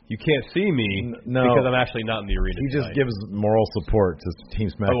all, you can't see me because I'm actually not in the arena. He just gives moral support to Team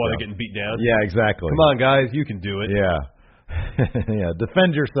Smackdown. Oh, while they're getting beat down? Yeah, exactly. Come on, guys, you can do it. Yeah. Yeah,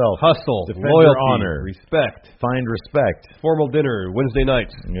 defend yourself. Hustle. Defend loyalty. Your honor. Respect. Find respect. Formal dinner, Wednesday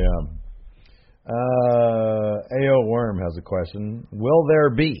nights. Yeah. A.O. Worm has a question. Will there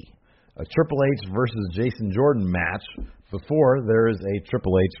be a Triple H versus Jason Jordan match before there is a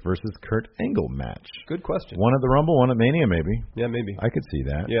Triple H versus Kurt Angle match? Good question. One at the Rumble, one at Mania, maybe. Yeah, maybe. I could see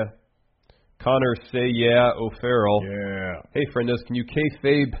that. Yeah. Connor, say yeah, O'Farrell. Yeah. Hey, friendos, can you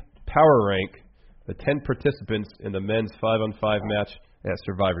kayfabe power rank the 10 participants in the men's 5-on-5 match at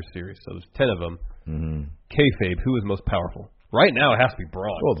Survivor Series? So there's 10 of them. Mm-hmm. Kayfabe, who is most powerful? Right now, it has to be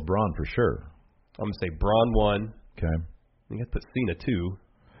Braun. Well, it's Braun for sure. I'm going to say Braun 1. Okay. You got to put Cena 2.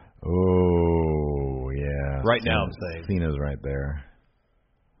 Oh, yeah. Right now, I'm saying. Cena's right there.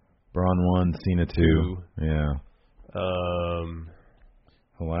 Braun 1, Cena 2. Yeah.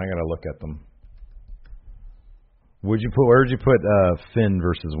 Hold on, I got to look at them. Where'd you put Finn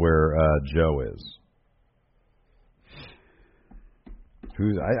versus where Joe is?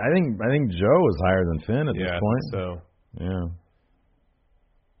 I think Joe is higher than Finn at this point. So yeah.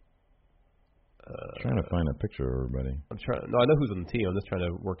 Trying to find a picture of everybody. No, I know who's on the team. I'm just trying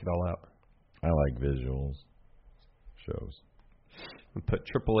to work it all out. I like visuals. Shows. We put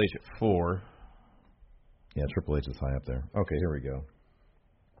Triple H at 4. Yeah, Triple H is high up there. Okay, here we go.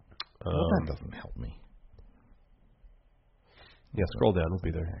 Well, that doesn't help me. Yeah, scroll down. It'll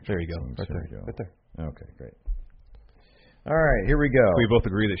be there. There you go. Right there. Go. Right there. Okay, great. All right, here we go. We both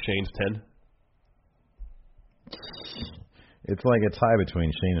agree that Shane's 10. It's like a tie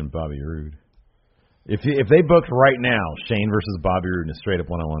between Shane and Bobby Roode. If they booked right now, Shane versus Bobby Roode in a straight-up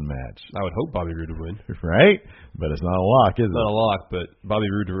one-on-one match. I would hope Bobby Roode would win. Right? But it's not a lock, is it? Not a lock, but Bobby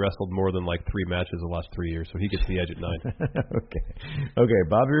Roode wrestled more than like 3 matches the last 3 years, so he gets the edge at 9. Okay,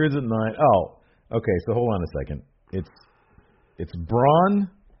 Bobby Roode's at 9. Oh, okay, so hold on a second. It's Braun,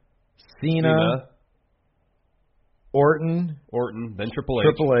 Cena, Orton, then Triple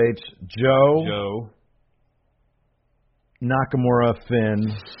H, Joe, Nakamura,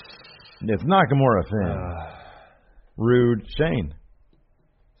 Finn. It's Nakamura, Finn. Roode, Shane. Is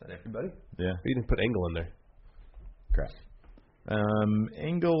that everybody? Yeah. You didn't put Angle in there. Crap.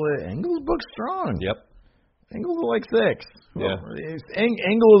 Angle's booked strong. Yep. Angle's at like 6. Yeah.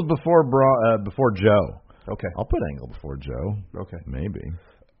 Angle is before Joe. Okay. I'll put Angle before Joe. Okay. Maybe.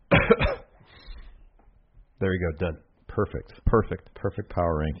 There we go. Done. Perfect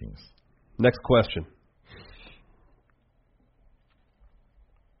power rankings. Next question.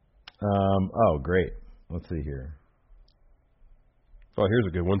 Oh, great. Let's see here. Oh, here's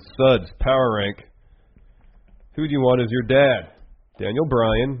a good one. Suds, power rank. Who do you want as your dad? Daniel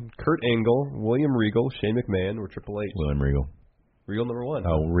Bryan, Kurt Angle, William Regal, Shane McMahon, or Triple H? William Regal. Regal number 1.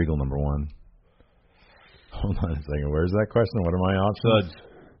 Oh, Regal number 1. Hold on a second. Where's that question? What are my options?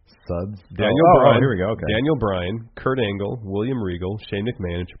 Suds. Daniel Bryan. Here we go. Okay. Daniel Bryan, Kurt Angle, William Regal, Shane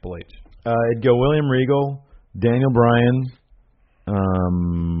McMahon, and Triple H. It'd go William Regal, Daniel Bryan,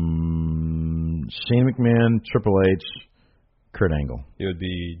 Shane McMahon, Triple H, Kurt Angle. It would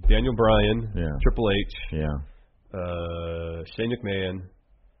be Daniel Bryan, Triple H, Shane McMahon,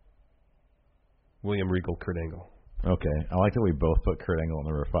 William Regal, Kurt Angle. Okay. I like that we both put Kurt Angle at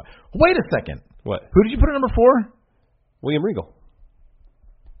number 5. Wait a second. What? Who did you put at number 4? William Regal.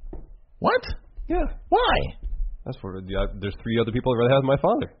 What? Yeah. Why? That's where there's 3 other people I'd rather have than my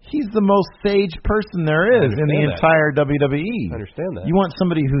father. He's the most sage person there is in the entire WWE. I understand that. You want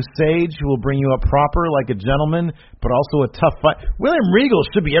somebody who's sage, who will bring you up proper like a gentleman, but also a tough fight. William Regal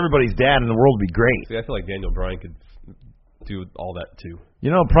should be everybody's dad, and the world would be great. See, I feel like Daniel Bryan could do all that too.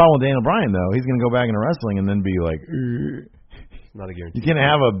 You know the problem with Daniel Bryan, though? He's going to go back into wrestling and then be like, not a guarantee. He's going to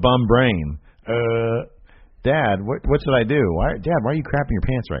have a bum brain. Dad, what should I do? Dad, why are you crapping your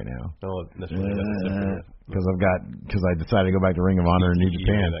pants right now? Oh, necessarily. Because I decided to go back to Ring of Honor in New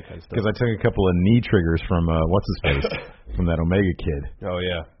Japan. Because I took a couple of knee triggers from what's his face, from that Omega kid. Oh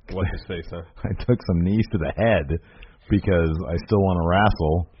yeah, what's his face? Huh? I took some knees to the head because I still want to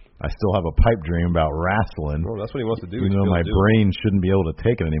wrestle. I still have a pipe dream about wrestling. Well, that's what he wants to do. Even though my brain shouldn't be able to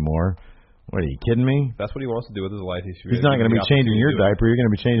take it anymore. What, are you kidding me? That's what he wants to do with his life. He's not going to be changing your diaper. You're going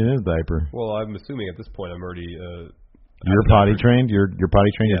to be changing his diaper. Well, I'm assuming at this point I'm already. You're potty trained. You're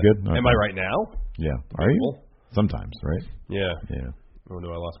potty trained. Yeah. You're good. Okay. Am I right now? Yeah. Are you? Sometimes, right? Yeah. Oh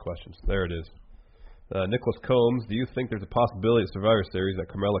no, I lost questions. There it is. Nicholas Combs, do you think there's a possibility at Survivor Series that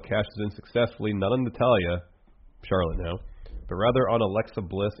Carmella cashes in successfully, not on Natalya, Charlotte now, but rather on Alexa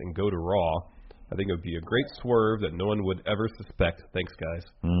Bliss and go to Raw? I think it would be a great swerve that no one would ever suspect. Thanks, guys.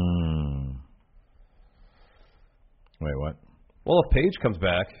 Wait, what? Well, if Paige comes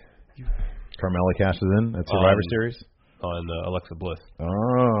back, Carmella cashes in at Survivor Series on Alexa Bliss.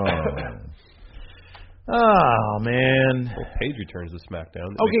 Oh man. Well, Paige returns to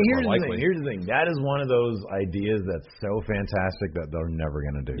Smackdown. Okay, here's the thing. That is one of those ideas that's so fantastic that they're never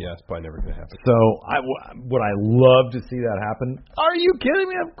going to do. Yeah, it's probably never going to happen. So, would I love to see that happen? Are you kidding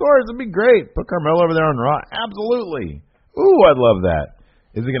me? Of course, it'd be great. Put Carmella over there on Raw. Absolutely. Ooh, I'd love that.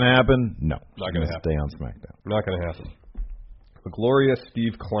 Is it going to happen? No. Not going to happen. Stay on SmackDown. Not going to happen. The glorious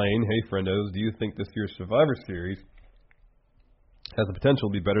Steve Klein. Hey, friendos. Do you think this year's Survivor Series has the potential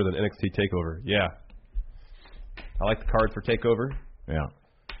to be better than NXT TakeOver? Yeah. I like the card for TakeOver. Yeah.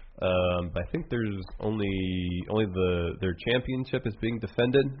 But I think there's only their championship is being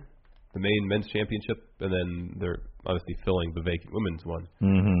defended, the main men's championship, and then they're obviously filling the vacant women's one.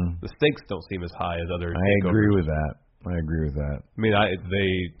 Mm-hmm. The stakes don't seem as high as other I takeovers. agree with that. I mean,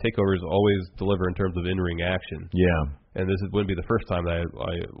 takeovers always deliver in terms of in-ring action. Yeah. And this wouldn't be the first time that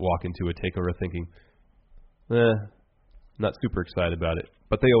I walk into a takeover thinking, Not super excited about it.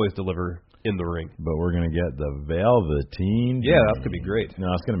 But they always deliver in the ring. But we're going to get the Velveteen. Yeah, that's going to be great.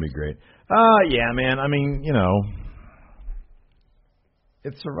 No, it's going to be great. Yeah, man. I mean,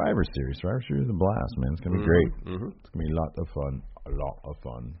 it's Survivor Series. Survivor Series is a blast, man. It's going to be great. Mm-hmm. It's going to be a lot of fun. A lot of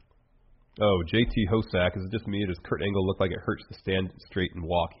fun. Oh, JT Hosak, is it just me or does Kurt Angle look like it hurts to stand straight and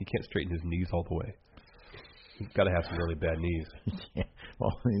walk? He can't straighten his knees all the way. He's got to have some really bad knees. Yeah.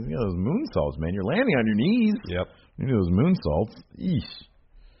 Well, he's got those moonsaults, man. You're landing on your knees. Yep. You know those moonsaults. Eesh.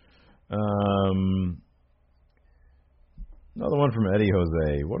 Another one from Eddie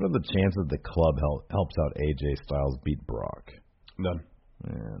Jose. What are the chances the club helps out AJ Styles beat Brock? None.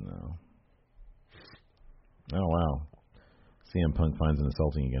 Yeah, no. Oh, wow. CM Punk finds it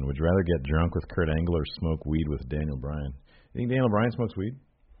insulting again. Would you rather get drunk with Kurt Angle or smoke weed with Daniel Bryan? You think Daniel Bryan smokes weed?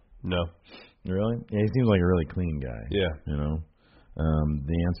 No. Really? Yeah, he seems like a really clean guy. Yeah.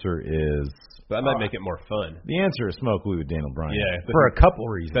 The answer is... But that might make it more fun. The answer is smoke weed with Daniel Bryan. Yeah. For a couple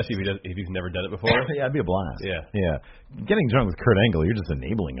reasons. Especially if he's never done it before. Yeah, it'd be a blast. Yeah. Yeah. Getting drunk with Kurt Angle, you're just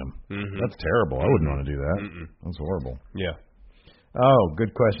enabling him. Mm-hmm. That's terrible. I wouldn't want to do that. Mm-mm. That's horrible. Yeah. Oh,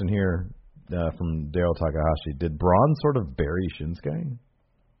 good question here from Daryl Takahashi. Did Braun sort of bury Shinsuke?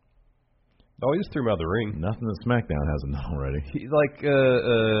 Oh, he just threw him out of the ring. Nothing that SmackDown hasn't done already. He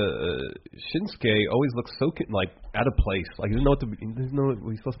Shinsuke always looks so out of place. Like he doesn't know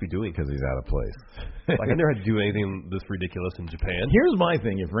what he's supposed to be doing Because he's out of place. Like I never had to do anything this ridiculous in Japan. Here's my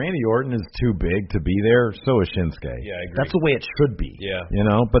thing: if Randy Orton is too big to be there, so is Shinsuke. Yeah, I agree. That's the way it should be. Yeah,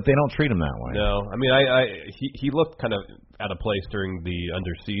 but they don't treat him that way. No, I mean, he looked kind of out of place during the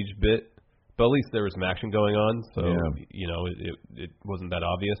Under Siege bit. But at least there was some action going on, so it wasn't that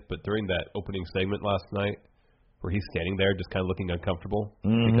obvious. But during that opening segment last night, where he's standing there just kind of looking uncomfortable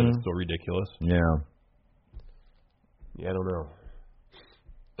because it's so ridiculous. Yeah, I don't know.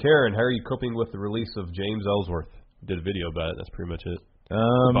 Karen, how are you coping with the release of James Ellsworth? Did a video about it. That's pretty much it.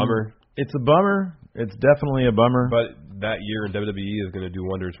 Bummer. It's a bummer. It's definitely a bummer. But that year in WWE is going to do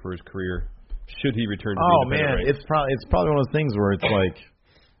wonders for his career. Should he return to the man, race. It's probably one of those things where it's like.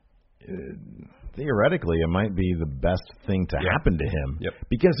 Theoretically, it might be the best thing to happen to him. Yep.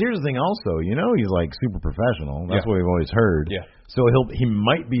 Because here's the thing also, he's like super professional. That's what we've always heard. Yeah. So he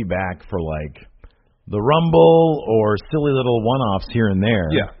might be back for like the Rumble or silly little one-offs here and there.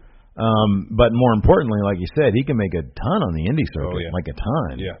 Yeah. But more importantly, like you said, he can make a ton on the indie circuit. Oh, yeah. Like a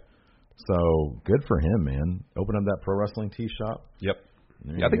ton. Yeah. So good for him, man. Open up that pro wrestling tee shop. Yep.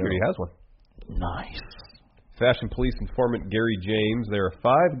 I think he already has one. Nice. Fashion Police informant Gary James. There are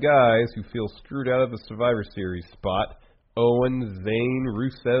 5 guys who feel screwed out of a Survivor Series spot. Owen, Zayn,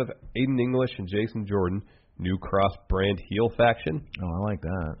 Rusev, Aiden English, and Jason Jordan. New cross-brand heel faction. Oh, I like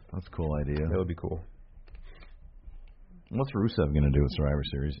that. That's a cool idea. That would be cool. What's Rusev going to do with Survivor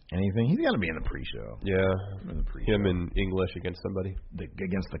Series? Anything? He's got to be in the pre-show. Yeah. In the pre-show. Him and English against somebody.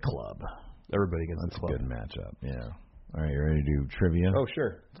 Against the club. Everybody against That's the club. That's a good matchup. Yeah. All right, you ready to do trivia? Oh,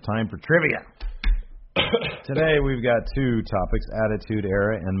 sure. It's time for trivia. Today we've got 2 topics, Attitude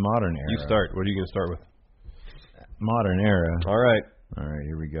Era and Modern Era. You start. What are you going to start with? Modern Era. All right. All right,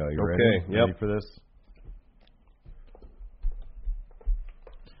 here we go. You ready? Yep. Ready for this?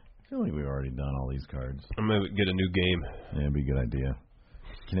 I feel like we've already done all these cards. I'm going to get a new game. Yeah, it'd be a good idea.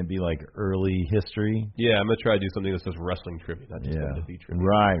 Can it be like early history? Yeah, I'm going to try to do something that says wrestling trivia, not just WWE trivia.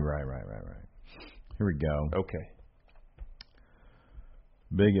 Right. Here we go. Okay.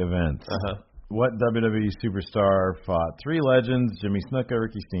 Big events. Uh-huh. What WWE superstar fought 3 legends, Jimmy Snuka,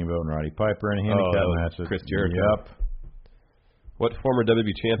 Ricky Steamboat, and Roddy Piper, in a handicap match with Chris Jericho? Yep. What former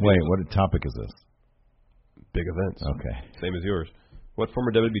WWE champion... Wait, what topic is this? Big events. Okay. Same as yours. What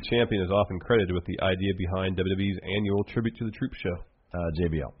former WWE champion is often credited with the idea behind WWE's annual Tribute to the Troop show?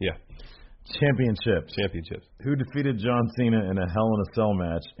 JBL. Yeah. Championships. Who defeated John Cena in a Hell in a Cell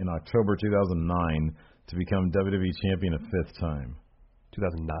match in October 2009 to become WWE champion a 5th time?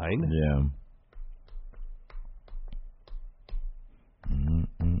 2009? Yeah.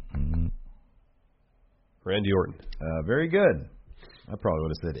 Randy Orton. Very good. I probably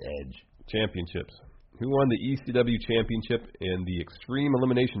would have said Edge. Championships. Who won the ECW championship in the Extreme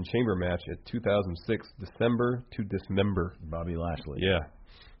Elimination Chamber match at 2006 December to Dismember? Bobby Lashley. Yeah.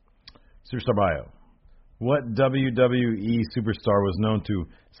 Superstar bio. What WWE superstar was known to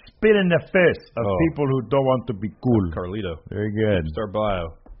spit in the face of people who don't want to be cool? Carlito. Very good. Superstar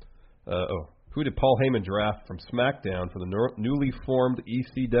bio. Who did Paul Heyman draft from Smackdown for the newly formed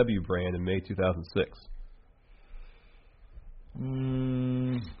ECW brand in May 2006?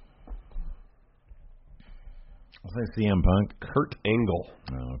 I'll say CM Punk. Kurt Angle.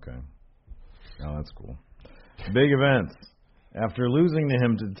 Oh, okay. Oh, that's cool. Big events. After losing to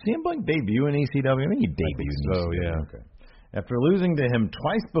him, did CM Punk debut in ECW? I think he debuted. So, yeah. Okay. After losing to him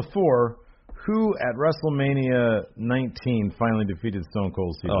twice before, who at WrestleMania 19 finally defeated Stone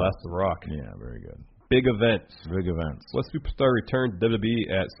Cold Steve? Oh, that's The Rock. Yeah, very good. Big events. Big events. What superstar returned to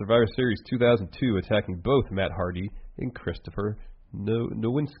WWE at Survivor Series 2002, attacking both Matt Hardy and Christopher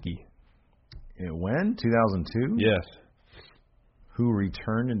Nowinski? When? 2002? Yes. Who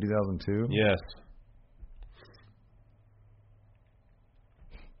returned in 2002? Yes.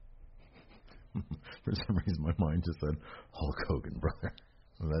 For some reason, my mind just said Hulk Hogan, brother.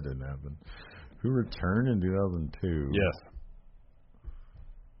 Well, that didn't happen. Who returned in 2002? Yes.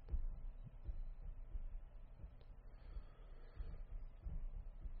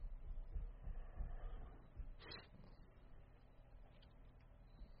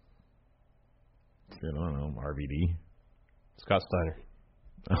 I don't know. RVD? Scott Steiner.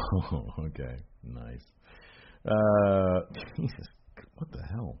 Oh, okay. Nice. Jesus, what the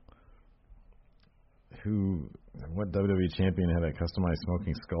hell? What WWE champion had a customized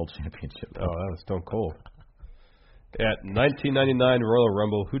smoking skull championship? Oh, that was Stone Cold. At 1999 Royal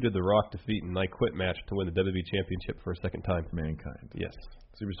Rumble, who did The Rock defeat in a I Quit match to win the WWE Championship for a second time? Mankind. Yes.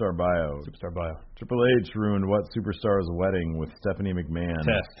 Superstar bio. Superstar bio. Triple H ruined what superstar's wedding with Stephanie McMahon?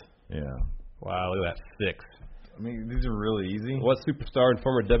 Test. Yeah. Wow, look at that. 6. I mean, these are really easy. What superstar and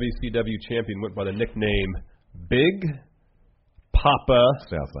former WCW champion went by the nickname Big Papa?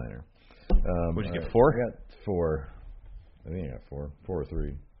 Southsider. What did you get, 4? I got 4. I think I got 4. 4 or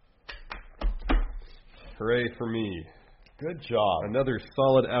 3. Hooray for me. Good job. Another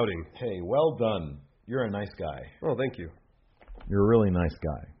solid outing. Hey, well done. You're a nice guy. Oh, thank you. You're a really nice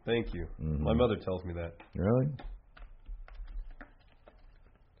guy. Thank you. Mm-hmm. My mother tells me that. Really?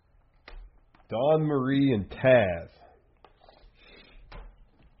 Dawn Marie and Taz.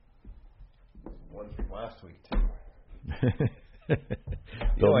 One from last week, too.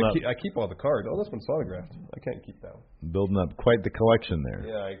 I keep all the cards. Oh, this one's autographed. I can't keep that one. Building up quite the collection there.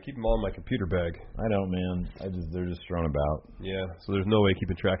 Yeah, I keep them all in my computer bag. I don't, man. They're just thrown about. Yeah, so there's no way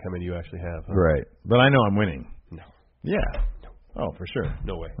keeping track how many you actually have. Huh? Right. But I know I'm winning. No. Yeah. No. Oh, for sure.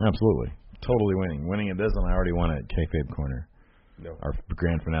 No way. Absolutely. Totally winning. Winning at this, and I already won it at Kayfabe Corner. No. Our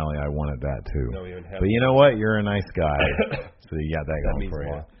grand finale, I won at that, too. No, you but you know what? You're a nice guy. So you got that going means for a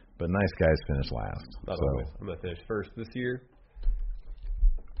you. lot. But nice guys finish last. Not always. I'm going to finish first this year.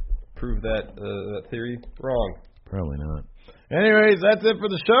 Prove that theory wrong. Probably not. Anyways, that's it for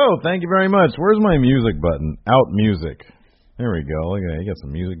the show. Thank you very much. Where's my music button? Out music. There we go. Look at that. You got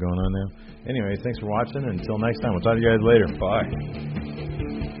some music going on now. Anyways, thanks for watching. Until next time, we'll talk to you guys later. Bye.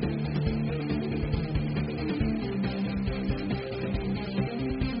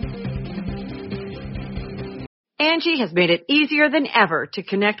 Angie has made it easier than ever to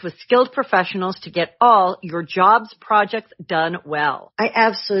connect with skilled professionals to get all your jobs projects done well. I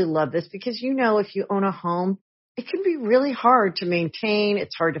absolutely love this because, if you own a home, it can be really hard to maintain.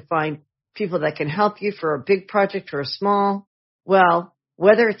 It's hard to find people that can help you for a big project or a small. Well,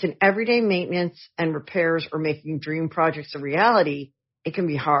 whether it's in everyday maintenance and repairs or making dream projects a reality, it can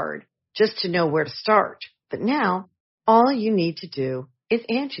be hard just to know where to start. But now, all you need to do is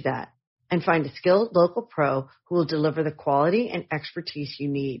Angie that and find a skilled local pro who will deliver the quality and expertise you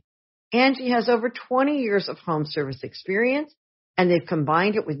need. Angie has over 20 years of home service experience, and they've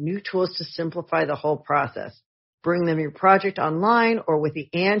combined it with new tools to simplify the whole process. Bring them your project online or with the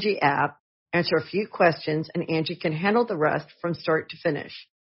Angie app, answer a few questions, and Angie can handle the rest from start to finish.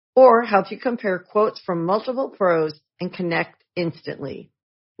 Or help you compare quotes from multiple pros and connect instantly,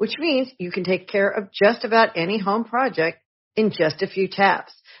 which means you can take care of just about any home project in just a few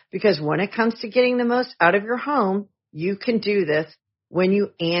taps. Because when it comes to getting the most out of your home, you can do this when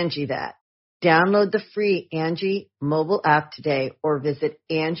you Angie that. Download the free Angie mobile app today or visit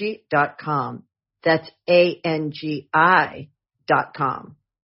Angie.com. That's ANGI.com.